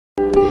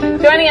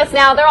Joining us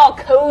now, they're all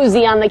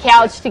cozy on the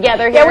couch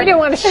together here. Yeah, we do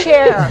want to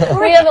share.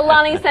 We have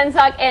Lonnie,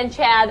 Senstock, and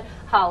Chad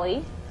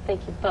Holle.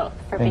 Thank you both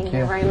for being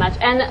here very much.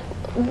 And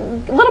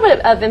a little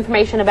bit of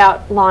information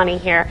about Lonnie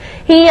here.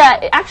 He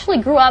actually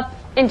grew up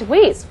in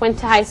Deweese, went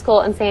to high school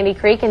in Sandy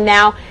Creek, and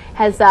now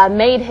has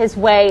made his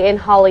way in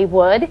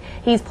Hollywood.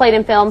 He's played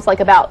in films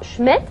like About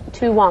Schmidt,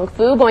 Tu Wong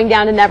Fu, Going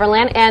Down to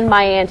Neverland, and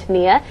My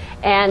Antonia.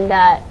 And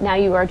now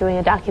you are doing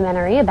a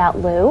documentary about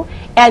Lew.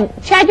 And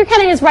Chad, you're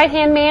kind of his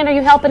right-hand man. Are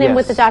you helping him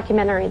with the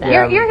documentary then?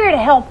 You're here to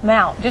help him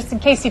out, just in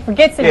case he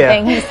forgets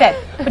anything he said.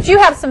 But you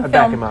have some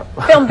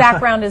film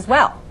background as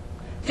well.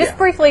 Just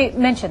briefly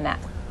mention that.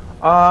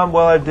 Well,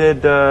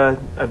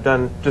 I've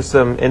done just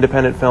some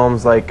independent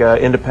films like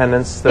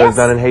Independence that was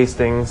done in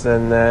Hastings,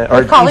 and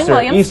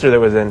Easter that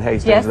was in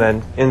Hastings, and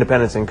then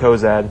Independence in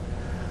Cozad,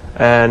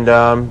 and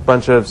a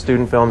bunch of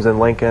student films in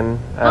Lincoln.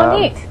 Oh,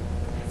 neat.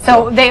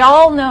 So they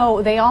all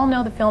know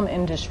the film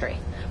industry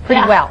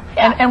pretty well,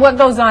 and what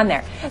goes on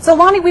there. So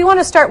Lonnie, we want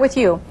to start with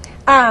you.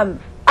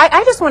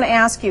 I just want to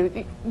ask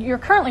you, you're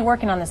currently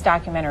working on this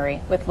documentary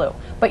with Lew,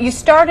 but you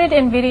started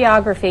in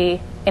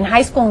videography in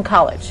high school and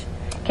college.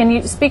 Can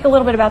you speak a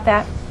little bit about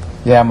that?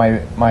 Yeah,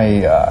 my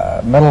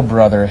middle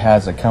brother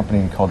has a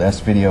company called S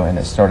Video, and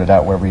it started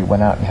out where we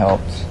went out and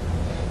helped.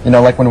 You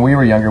know, like when we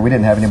were younger, we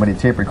didn't have anybody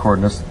tape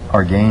recording us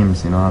our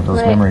games, you know,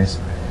 those memories.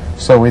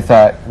 So we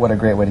thought, what a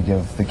great way to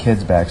give the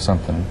kids back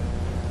something,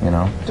 you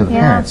know, to the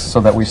parents. So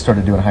that we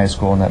started doing high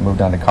school, and that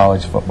moved on to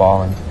college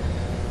football,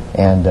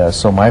 and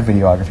so my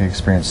videography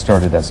experience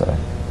started as a,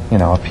 you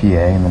know, a PA,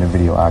 and then a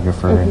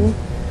videographer, and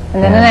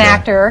then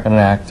an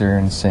actor,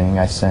 and sing.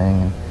 I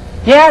sang. And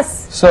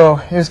yes. So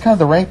it was kind of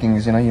the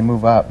rankings, you know, you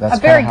move up. That's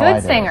a very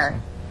good singer,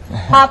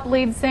 pop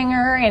lead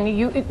singer, and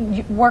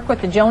you work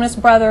with the Jonas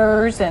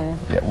Brothers, and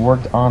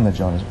worked on the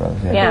Jonas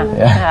Brothers.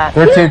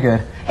 They're too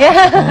good.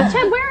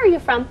 Chad, where are you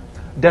from?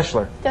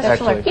 Deschler.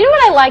 Deschler. You know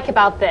what I like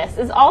about this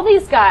is all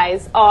these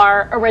guys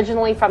are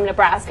originally from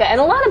Nebraska, and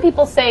a lot of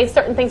people say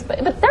certain things, but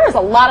there is a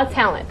lot of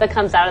talent that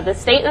comes out of this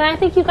state, and I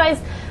think you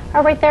guys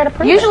are right there to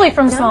prove it. Usually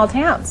from small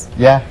towns.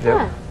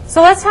 Yeah.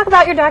 So let's talk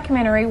about your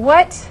documentary.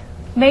 What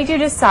made you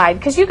decide?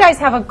 Because you guys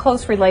have a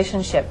close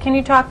relationship. Can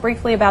you talk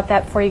briefly about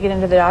that before you get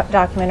into the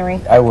documentary?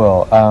 I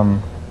will.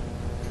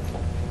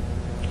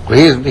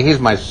 He's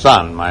my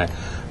son, my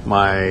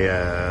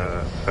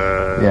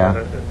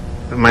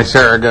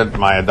surrogate,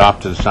 my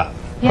adopted son.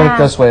 Put it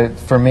this way,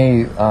 for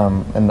me,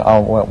 and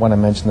when I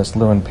mention this,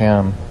 Lew and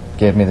Pam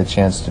gave me the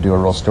chance to do a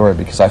real story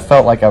because I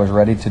felt like I was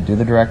ready to do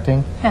the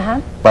directing.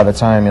 By the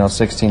time, you know,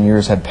 16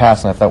 years had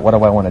passed, and I thought, what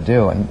do I want to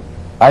do? And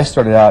I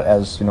started out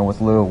as, you know, with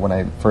Lew, when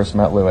I first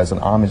met Lew, as an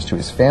homage to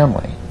his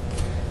family.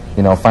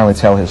 You know, finally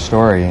tell his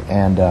story.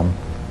 And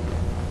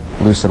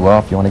Lew said, well,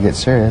 if you want to get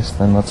serious,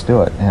 then let's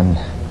do it. And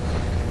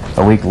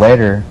a week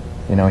later,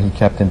 you know, he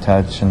kept in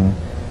touch, and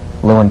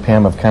Lew and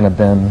Pam have kind of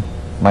been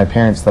my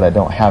parents that I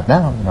don't have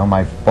now. You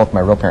know, both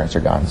my real parents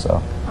are gone,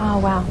 so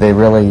they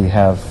really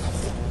have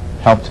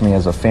helped me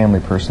as a family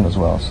person as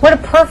well. So. What a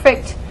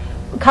perfect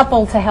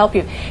couple to help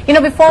you. You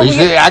know, before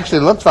he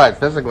actually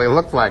physically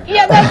looks like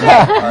that's it.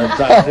 our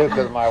son too,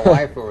 because my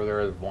wife over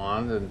there is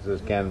blonde and as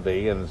can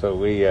be, and so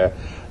we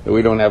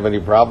don't have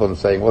any problem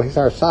saying, well, he's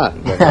our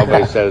son. But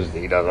nobody says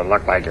he doesn't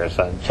look like your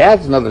son.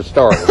 Chad's another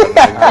story.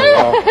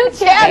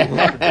 Chad.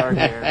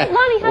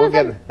 Lonnie, how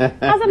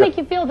does that make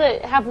you feel to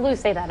have Lew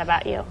say that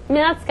about you? I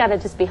mean, that's got to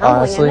just be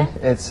humbling,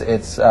 honestly, isn't it?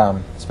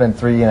 it's been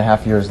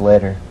 3.5 years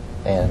later,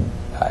 and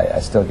I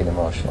still get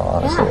emotional,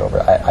 honestly, over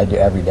it. I do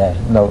every day.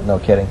 No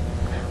kidding.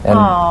 And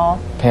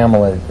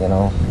Pamela, you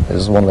know,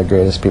 is one of the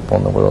greatest people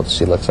in the world.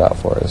 She looks out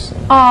for us.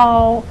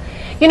 Oh,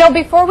 you know,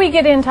 before we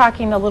get in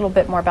talking a little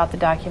bit more about the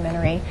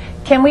documentary,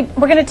 we're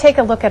going to take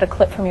a look at a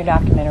clip from your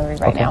documentary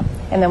right now,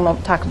 and then we'll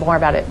talk more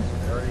about it.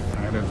 Very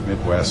kind of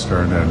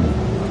Midwestern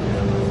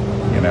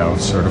and, you know,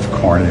 sort of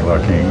corny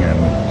looking and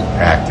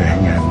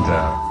acting and...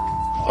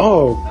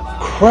 Oh,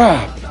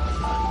 crap.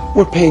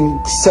 We're paying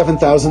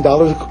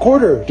 $7,000 a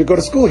quarter to go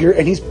to school here,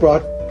 and he's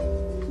brought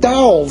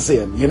dolls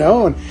in, you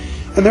know, and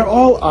they're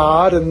all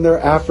odd, and they're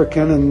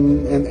African,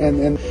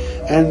 and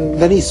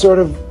then he sort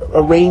of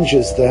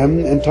arranges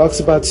them and talks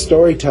about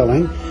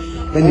storytelling.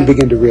 Then you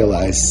begin to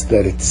realize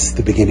that it's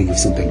the beginning of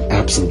something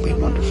absolutely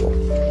wonderful.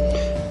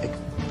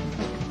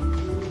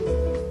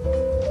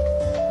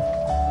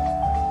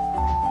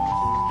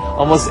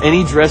 Almost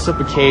any dress-up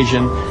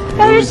occasion.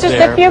 There's just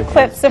a few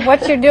clips of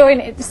what you're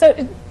doing. So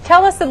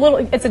tell us a little.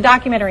 It's a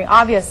documentary,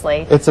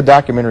 obviously. It's a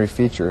documentary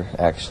feature,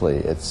 actually.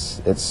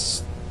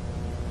 It's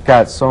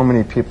got so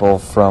many people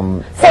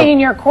from... Saying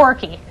you're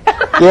quirky.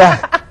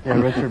 Yeah,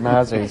 Richard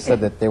Mazur, he said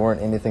that they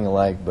weren't anything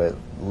alike, but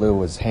Lew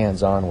was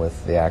hands-on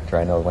with the actor.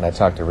 I know when I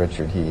talked to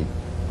Richard, he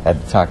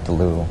had to talk to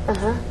Lew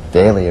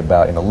daily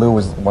about, you know, Lew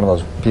was one of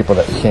those people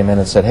that came in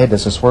and said, hey,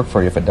 does this work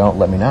for you? If it don't,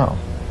 let me know.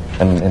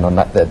 And, you know,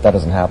 that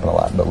doesn't happen a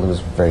lot, but Lew was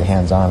very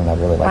hands-on, and I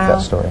really like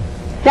that story.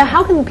 Now,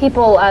 how can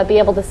people be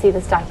able to see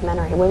this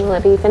documentary? When will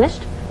it be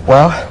finished?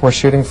 Well, we're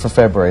shooting for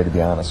February, to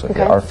be honest with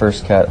you. Our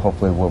first cut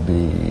hopefully will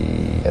be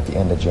at the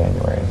end of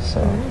January.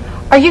 So.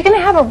 Are you going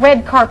to have a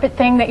red carpet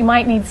thing that you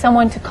might need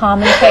someone to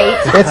commentate?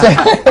 We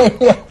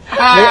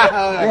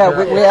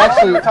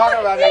actually talking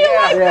about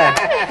that.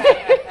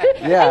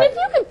 And if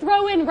you could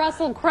throw in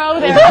Russell Crowe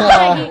there,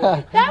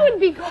 that would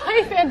be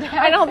quite fantastic.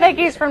 I don't think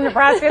he's from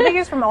Nebraska. I think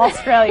he's from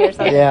Australia or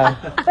something. Yeah.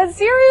 But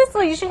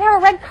seriously, you should have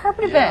a red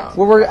carpet event.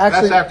 Well, we're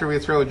actually. That's after we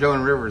throw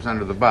Joan Rivers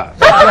under the bus.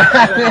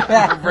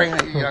 Bring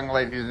the young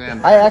ladies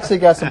in. I actually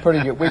got some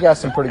pretty good. We got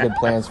some pretty good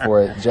plans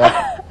for it, Jeff.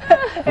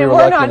 And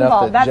we're not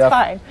involved. That's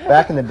fine.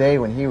 Back in the day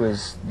when he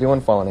was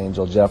doing Fallen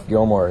Angel, Jeff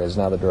Gilmore is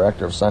now the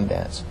director of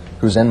Sundance,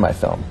 who's in my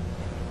film.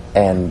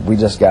 And we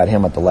just got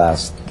him at the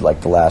last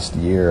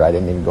year. I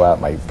didn't even go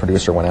out. My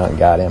producer went out and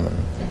got him,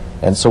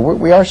 and so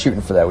we are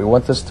shooting for that. We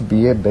want this to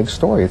be a big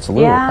story. It's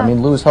Lew. Yeah. I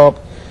mean, Lew's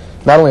helped.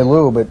 Not only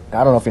Lew, but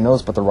I don't know if he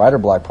knows, but the writer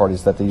block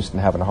parties that they used to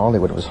have in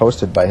Hollywood, it was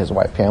hosted by his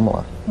wife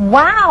Pamela.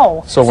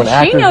 Wow! So when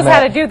she knows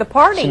how to do the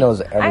party. She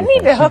knows everything. I need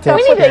to hook up.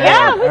 We need to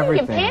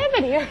get Pam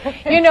in here.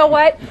 You know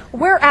what?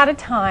 We're out of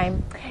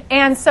time,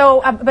 and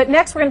so but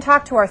next we're going to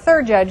talk to our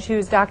third judge,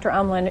 who's Dr.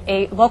 Umland,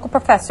 a local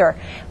professor.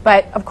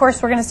 But of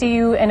course, we're going to see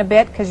you in a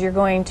bit because you're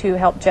going to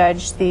help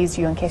judge these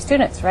UNK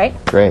students, right?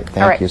 Great.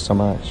 Thank you so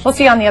much. We'll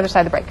see you on the other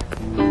side of the break.